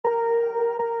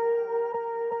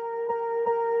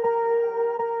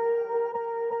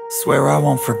Swear I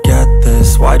won't forget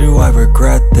this, why do I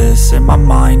regret this? In my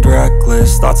mind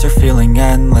reckless, thoughts are feeling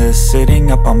endless. Sitting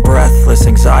up, I'm breathless,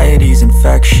 anxiety's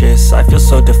infectious. I feel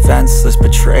so defenseless,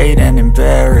 betrayed and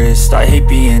embarrassed. I hate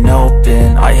being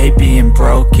open, I hate being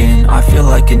broken. I feel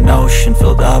like an ocean,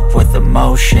 filled up with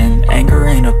emotion. Anger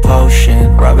ain't a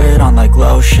potion, rub it on like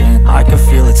lotion. I can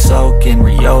feel it soaking,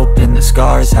 reopen, the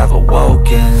scars have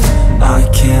awoken. I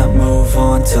can't move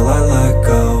on till I let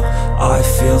go. I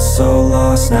feel so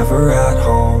lost, never at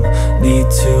home. Need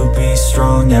to be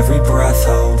strong, every breath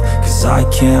hold. Cause I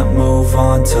can't move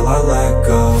on till I let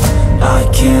go. I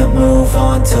can't move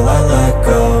on till I let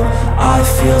go. I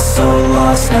feel so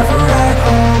lost, never at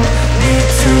home. Need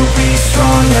to be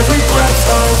strong, every breath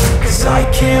hold. Cause I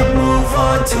can't move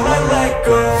on till I let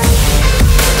go.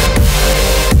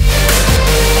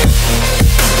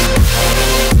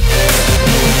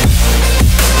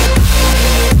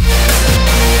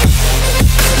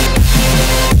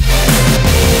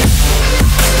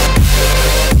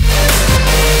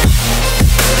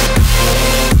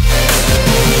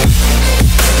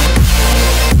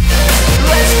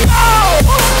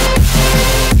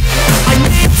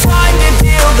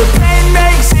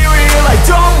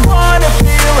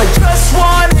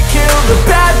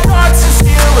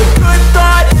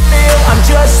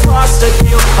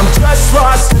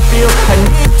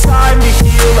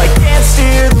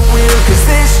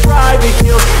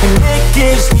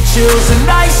 A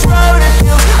nice road it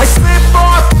feels. I slip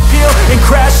off the peel and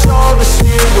crash all the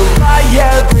steel. Will I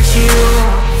ever heal?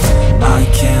 I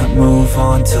can't move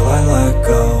on till I let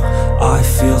go. I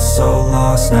feel so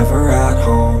lost, never at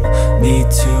home.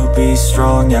 Need to be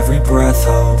strong, every breath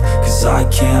hold. Cause I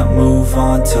can't move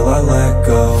on till I let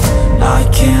go. I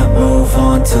can't move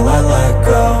on till I let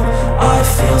go. I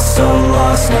feel so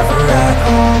lost, never at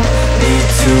home. Need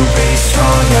to be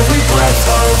strong, every breath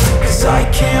hold. Cause I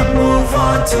can't move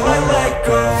on till I let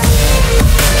go.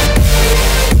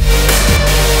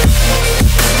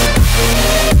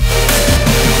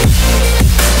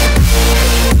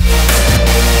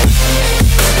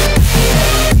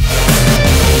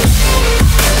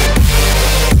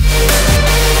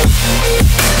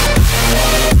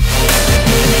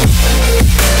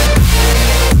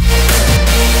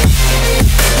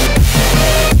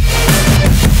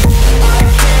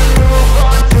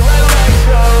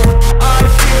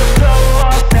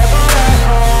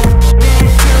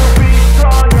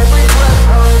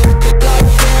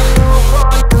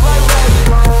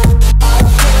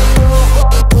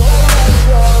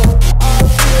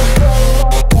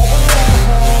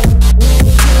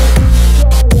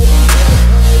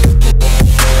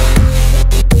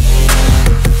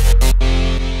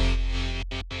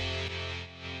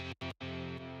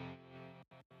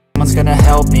 Someone's gonna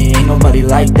help me, ain't nobody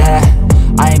like that.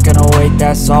 I ain't gonna wait,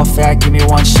 that's all fact. Give me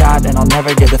one shot and I'll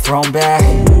never get the throne back.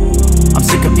 I'm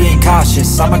sick of being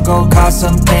cautious, I'ma go cause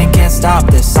something, can't stop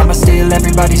this. I'ma steal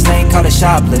everybody's lane, call it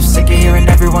shoplift. Sick of hearing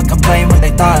everyone complain when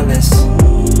they thoughtless.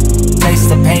 Taste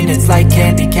the pain, it's like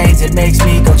candy canes. It makes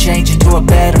me go change into a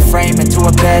better frame, into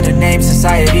a better name.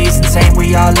 Society's insane,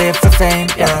 we all live for fame,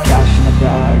 yeah. Cash in the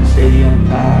bag, stadium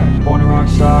packed. Born a rock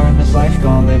star in this life,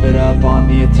 gon' live it up on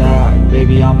the attack.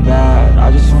 Baby, I'm bad,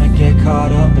 I just wanna get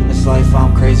caught up in this life.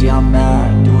 I'm crazy, I'm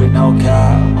mad, do it no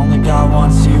cap. Only got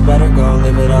one, so you better go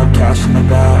live it up. Cash in the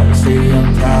bag,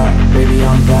 stadium packed. Baby,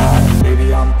 I'm bad,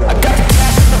 baby, I'm bad. I got the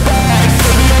cash in the bag,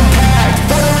 stadium packed.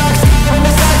 Born a rock star in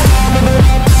this life, gon' live it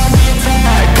up.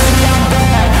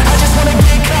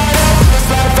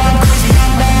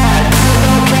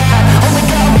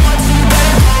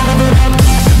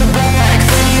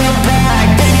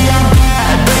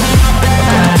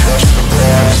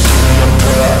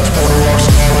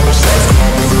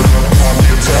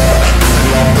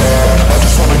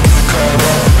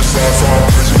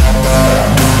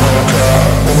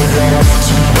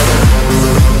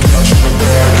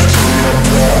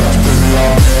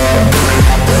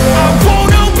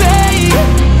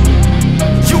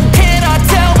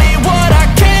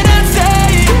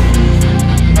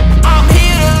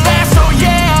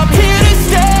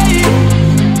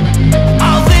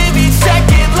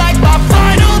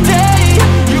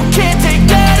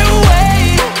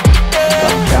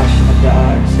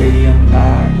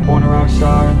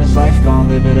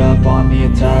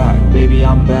 Baby,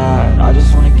 I'm bad, I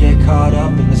just wanna get caught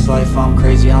up in this life. I'm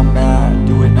crazy, I'm mad,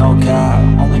 do it no cap.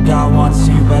 Only got one,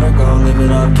 so you better go live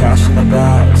it up. Cash in the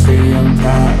bag.